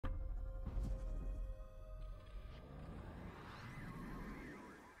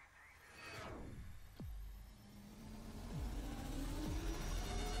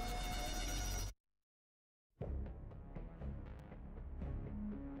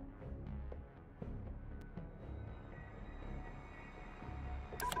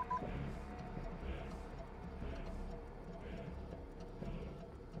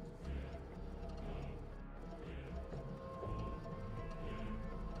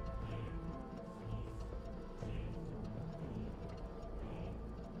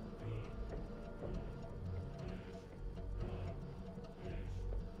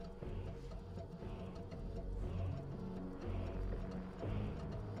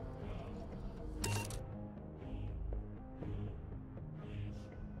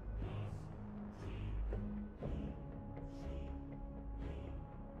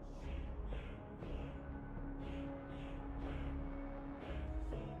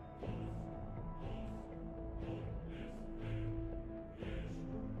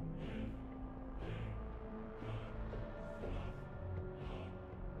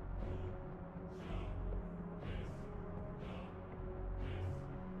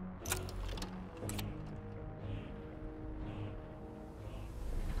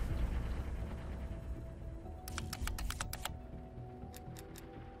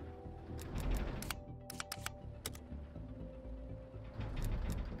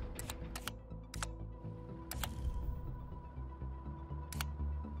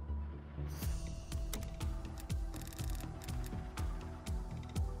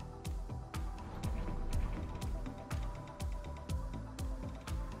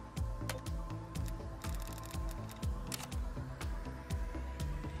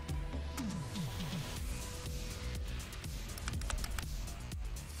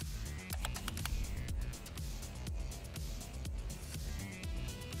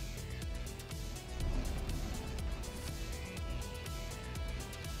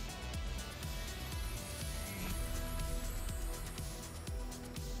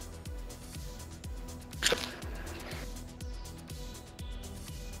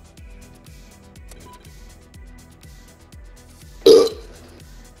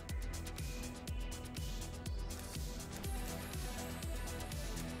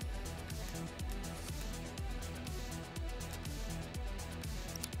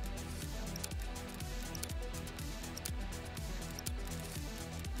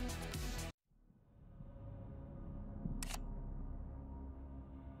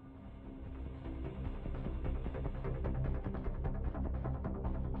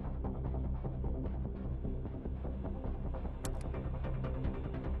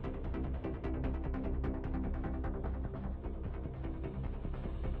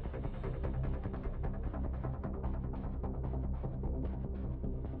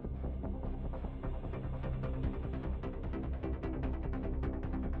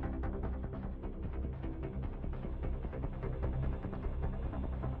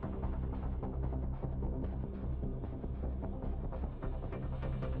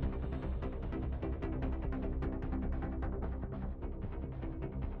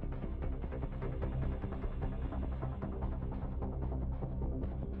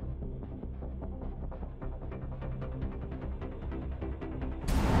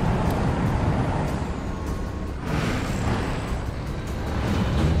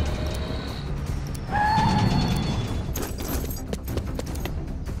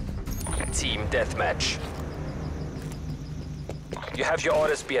deathmatch. You have your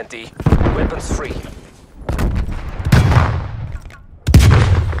orders, BND. Weapons free.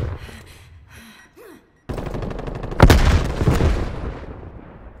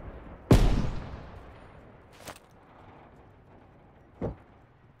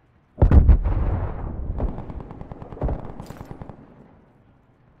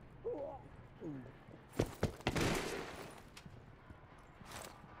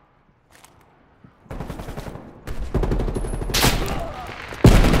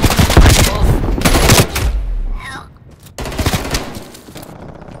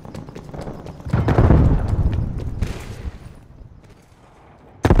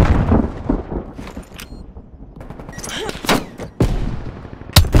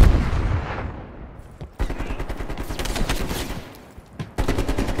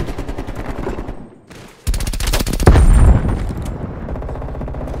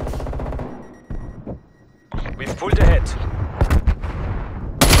 We've pulled ahead.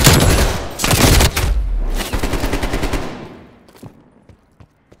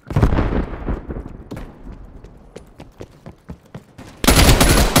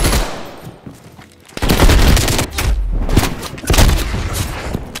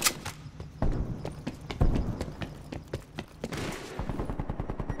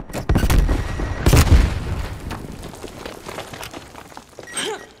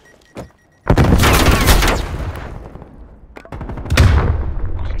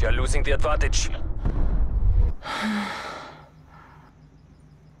 You're losing the advantage.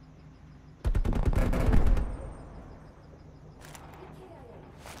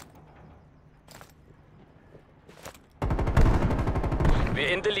 We're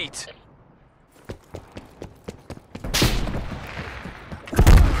in the lead.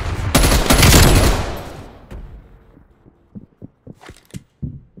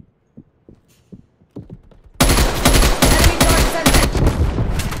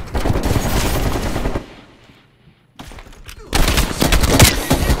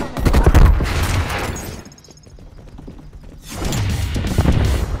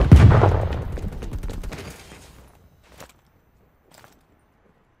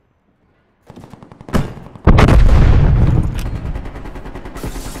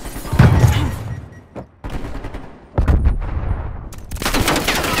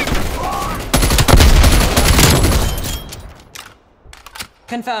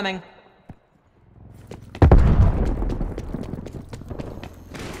 Confirming.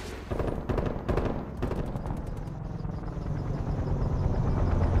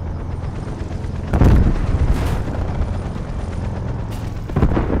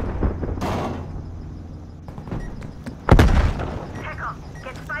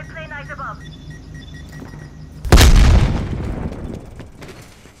 Get spy plane eyes above.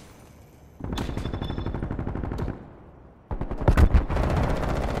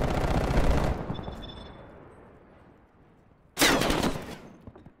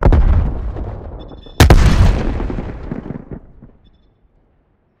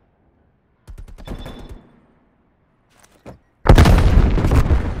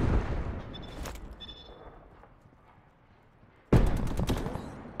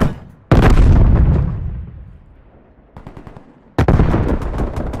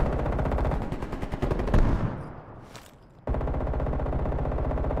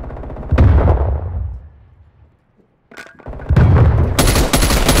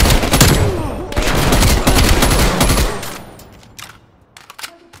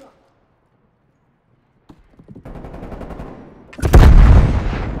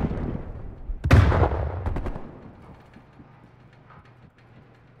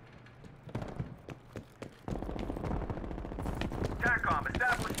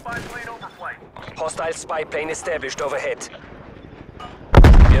 Establish spy plane overflight. Hostile spy plane established overhead.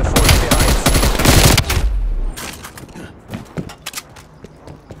 We are falling behind.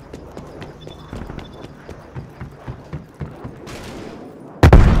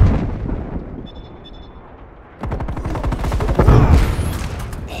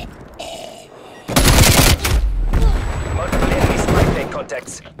 Multiple enemy spy plane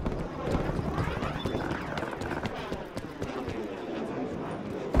contacts.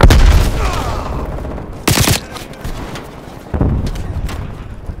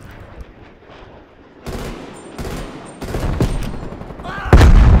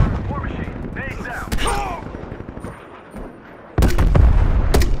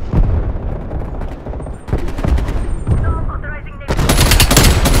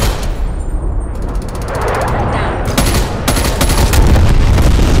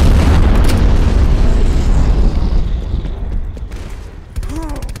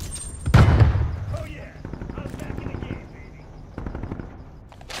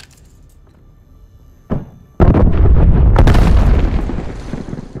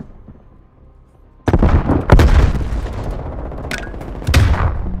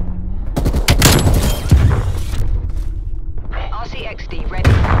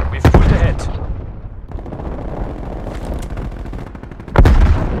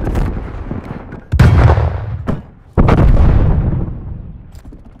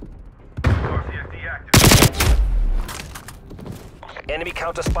 Enemy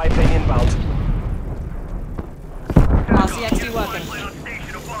counter spy plane inbound. RCXD working. Plane on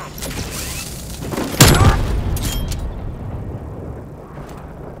station above.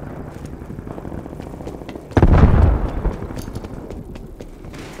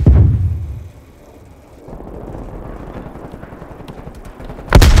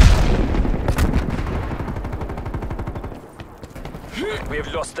 We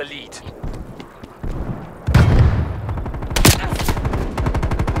have lost the lead.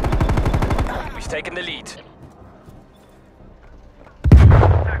 We've taken the lead. Spy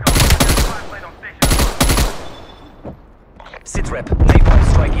plane on station above. Sitrep, napalm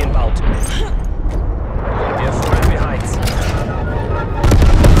strike inbound. We are falling behind.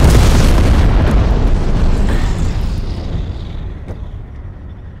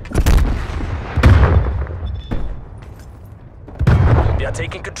 We are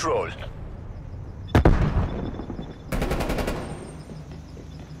taking control.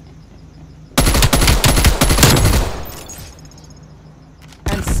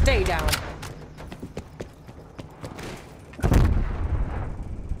 And stay down.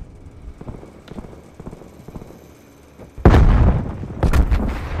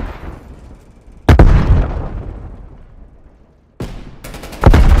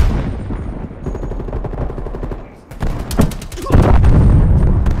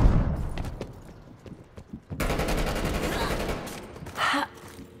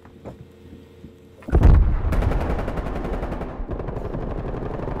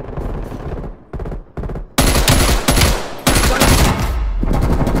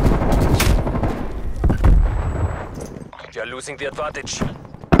 We are losing the advantage.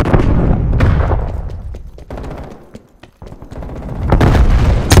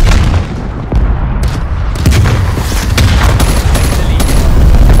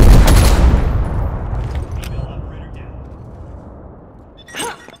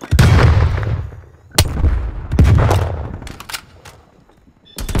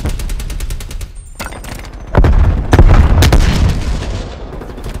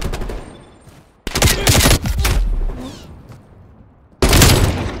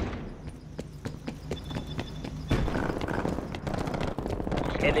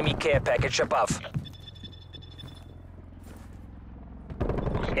 Enemy care package above.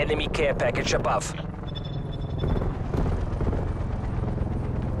 Enemy care package above.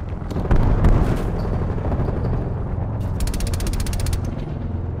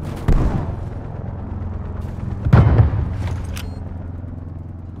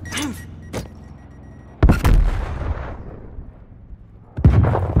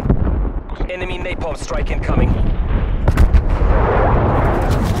 Enemy napalm strike incoming.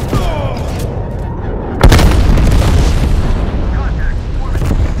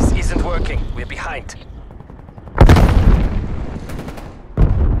 This isn't working. We're behind.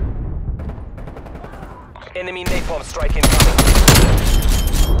 Enemy napalm strike incoming.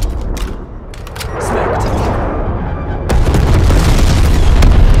 Snapped.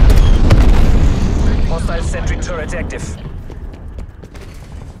 Hostile sentry turret active.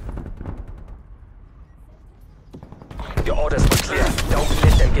 Your orders were clear. Don't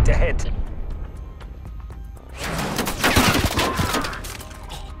let them get ahead.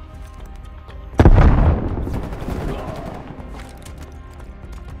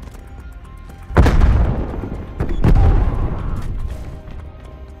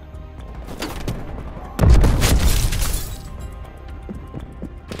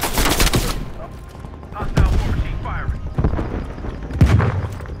 Hostile overseas firing.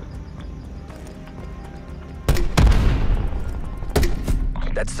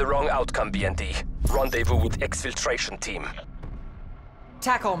 That's the wrong outcome, BND. Rendezvous with exfiltration team.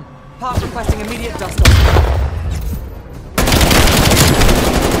 TACOM. Park requesting immediate dust-off.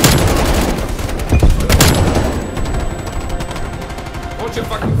 Hold your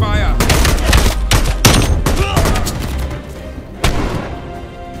fucking fire!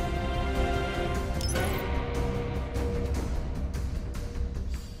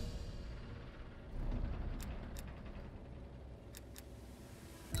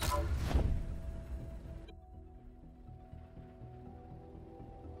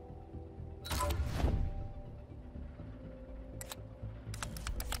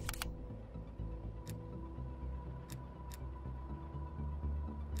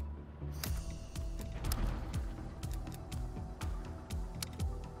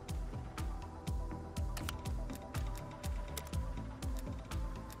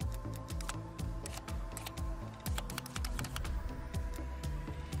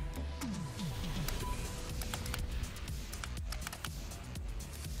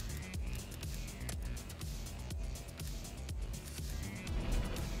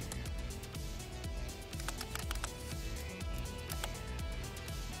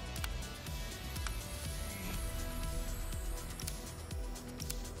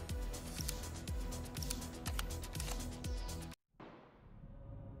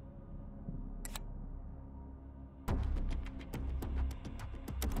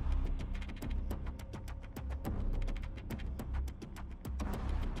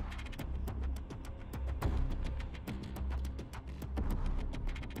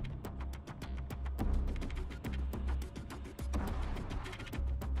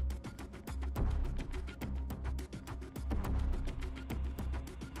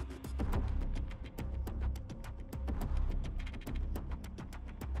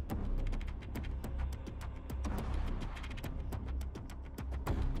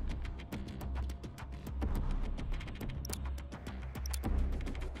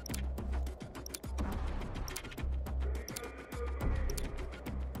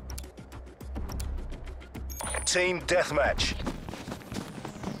 Team deathmatch.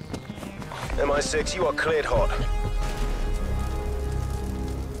 MI6, you are cleared hot.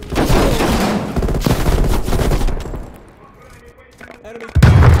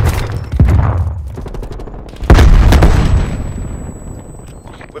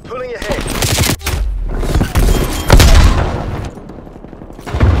 We're pulling ahead.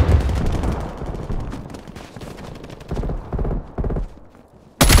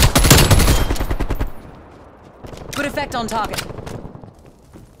 Good effect on target.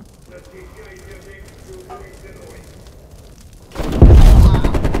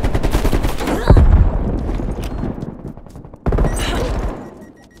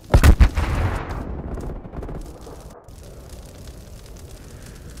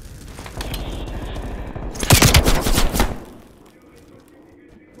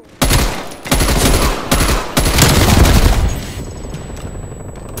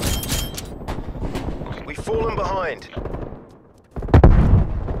 We've fallen behind.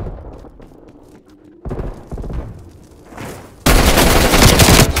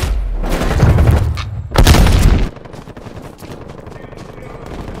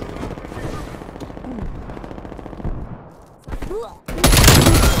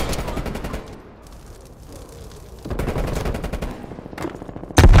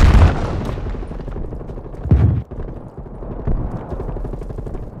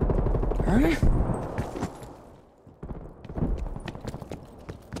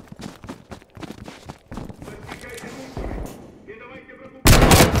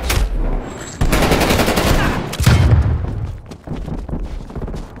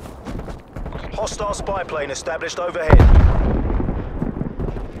 Hostile spy plane established overhead.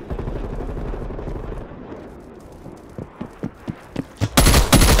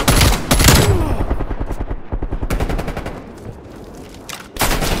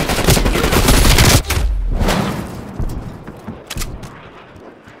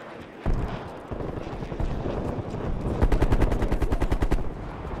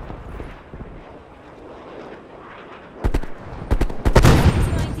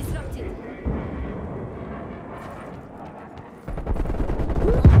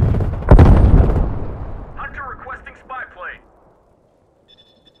 Hunter requesting spy plane.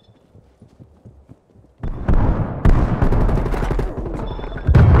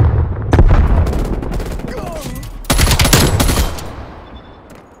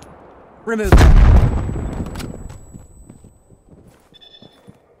 Remove them.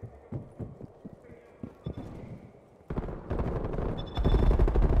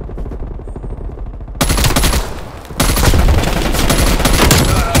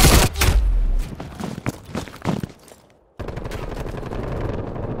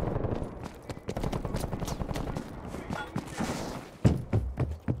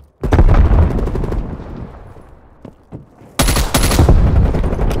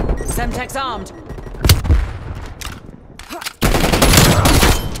 Semtex armed.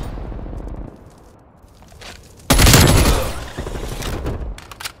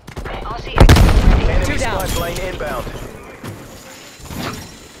 Enemy Two down. spy plane inbound.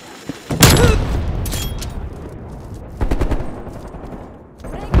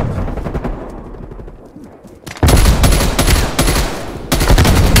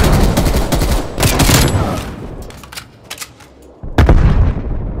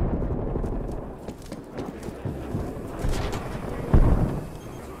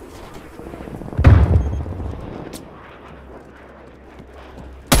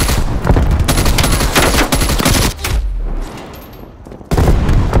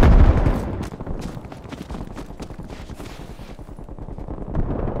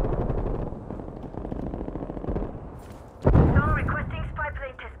 Zone requesting spy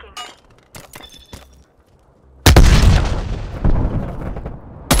plane tasking.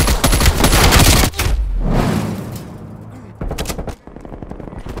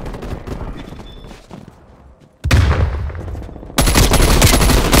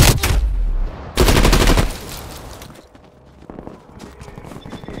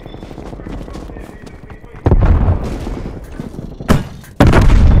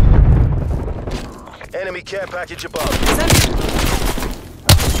 Enemy care package above.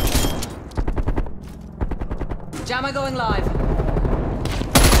 Jammer going live.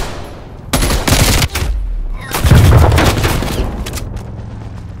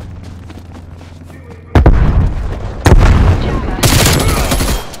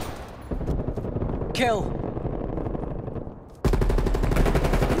 Kill.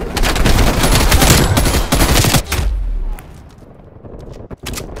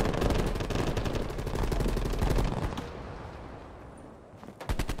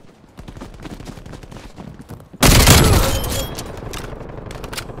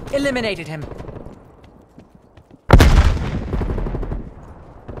 Eliminated him.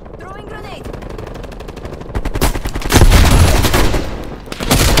 Throwing grenade.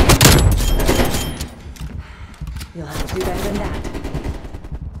 You'll have to do better than that.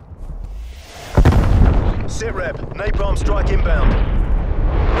 Sit rep. Napalm strike inbound.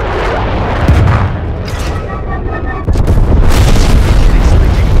 Enemy's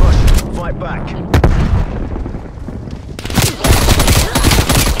leading push. Fight back.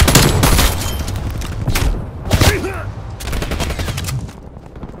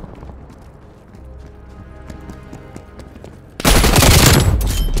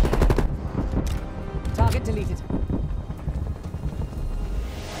 Target deleted.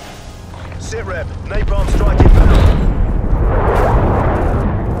 Sit rep. Napalm strike inbound.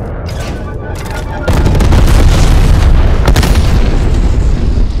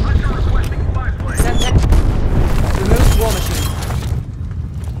 Semtex. Remove war machine.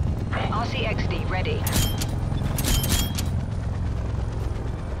 RCXD ready.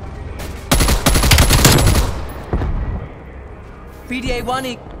 BDA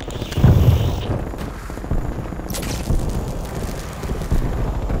 1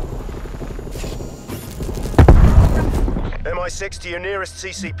 MI6 to your nearest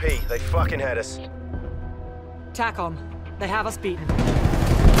CCP. They fucking had us. TACOM. They have us beaten.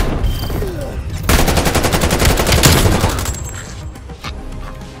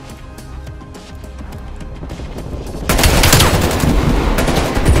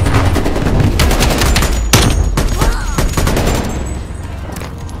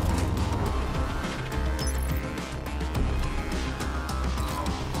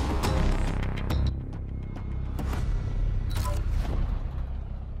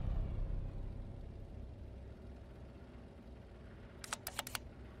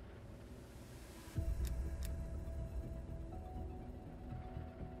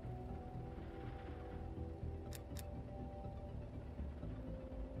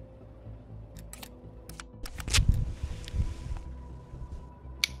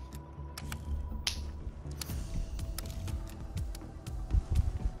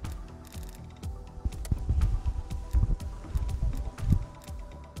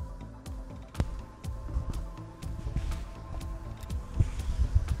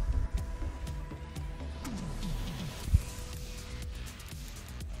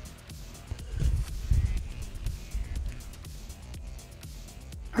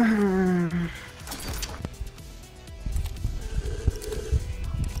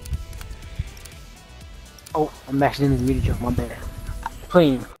 Oh, I'm accidentally muted you, my bad.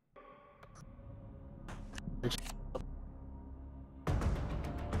 Playing.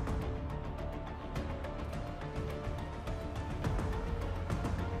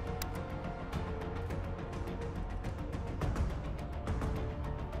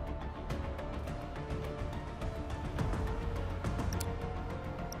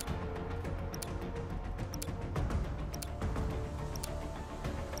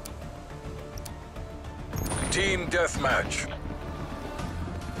 Team deathmatch.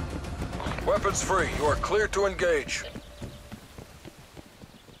 Weapons free. You are clear to engage.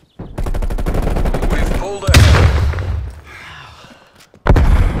 We've pulled ahead.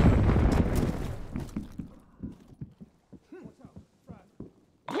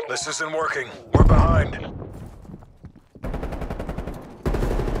 This isn't working. We're behind.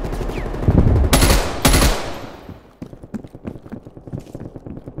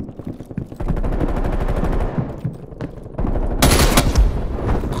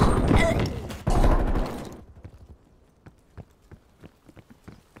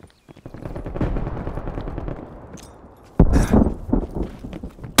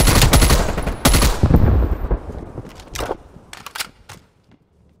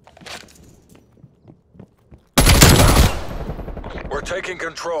 We're taking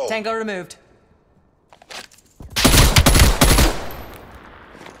control. Tango removed.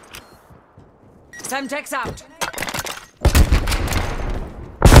 Semtex out.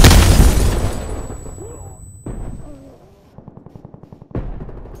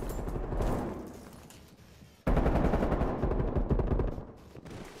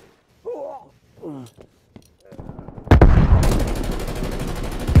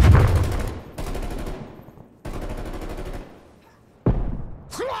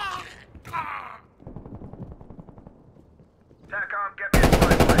 TACOM, get me a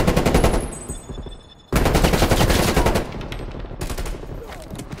flashlight.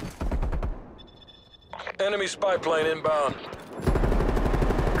 Enemy spy plane inbound.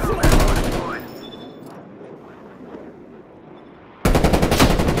 Combat mode deployed.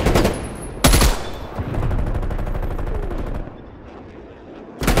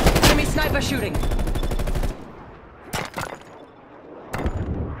 Sniper shooting.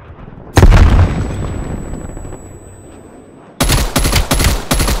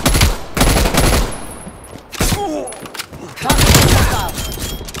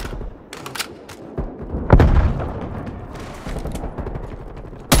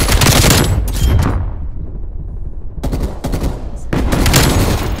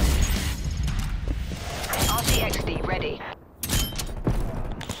 RCXD ready.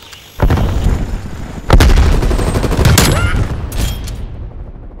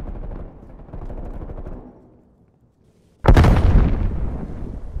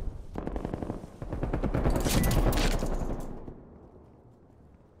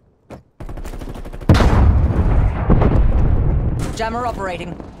 Jammer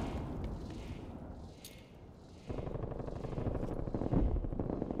operating.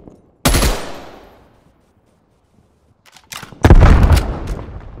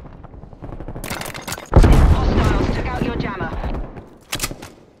 Hostiles took out your jammer.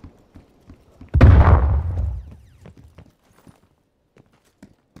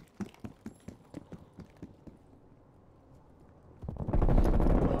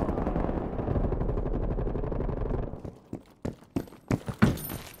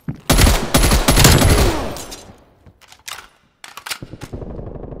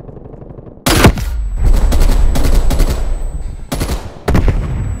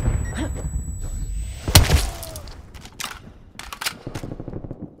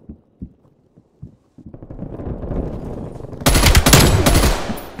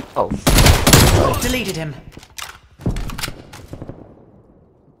 Oh, Deleted him.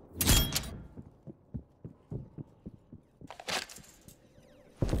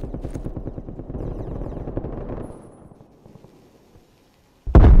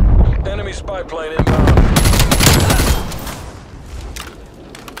 Enemy spy plane inbound.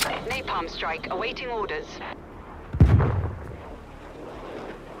 Napalm strike awaiting orders.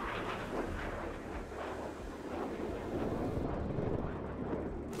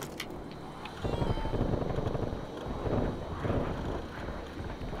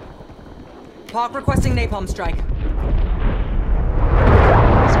 Park requesting napalm strike.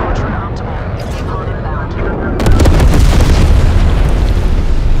 Scorcher optimal. Napalm inbound.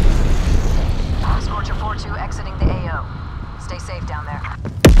 Scorcher 4-2 exiting the AO. Stay safe down there.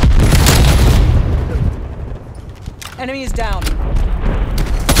 Enemy is down.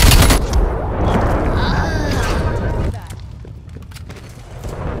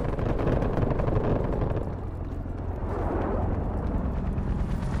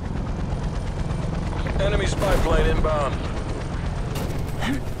 Enemy spy plane inbound.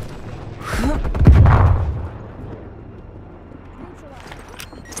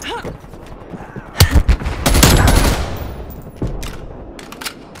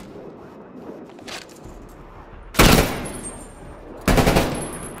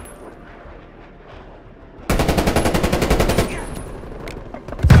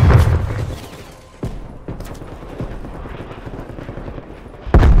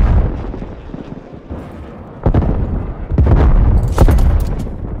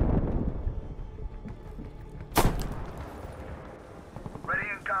 Ready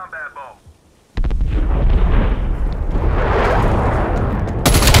in combat mode.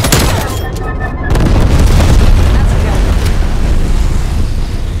 That's a kill.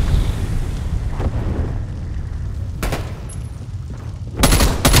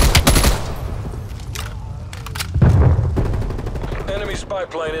 Enemy spy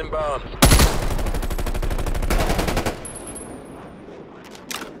plane inbound.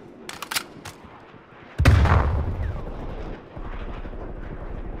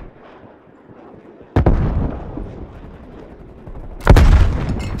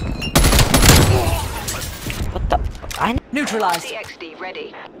 what the? I Neutralized. RCXD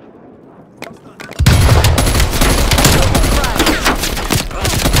ready.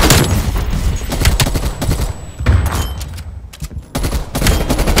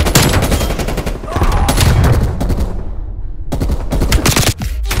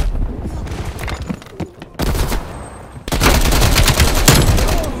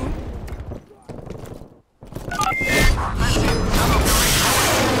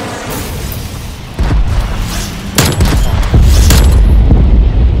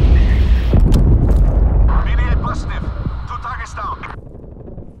 BDA positive. 2 targets down.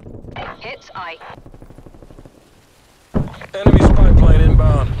 Hits I. Enemy spy plane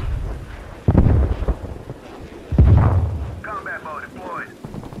inbound. Combat mode deployed.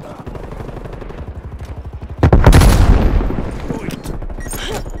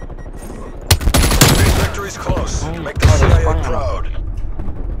 Victory's close. Make the CIA proud.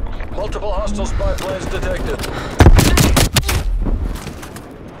 Multiple hostile spy planes detected.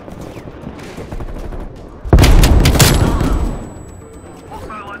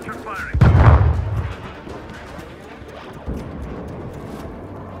 Hostile launcher firing.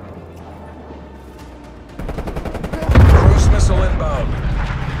 Cruise missile inbound.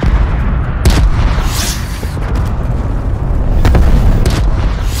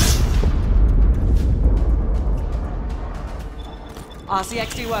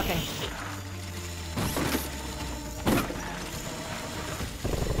 RCXD working.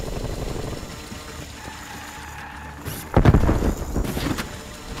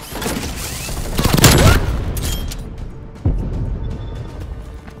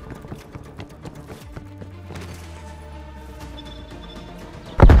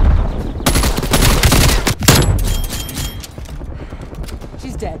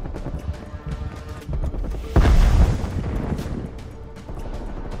 She's dead.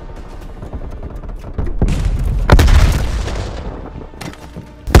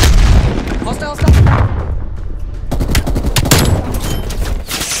 Hostile stuff.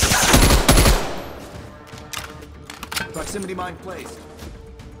 Proximity mine placed.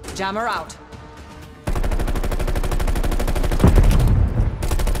 Jammer out.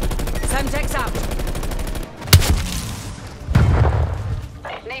 Semtex out.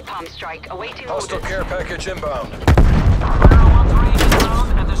 Napalm strike awaiting Hostile orders. care package inbound. Barrel 1-3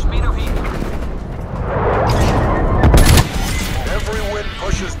 inbound at the speed of heat. Every wind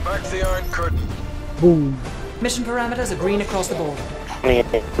pushes back the Iron Curtain. Mission parameters are green across the board.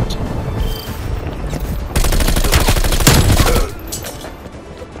 Yeah.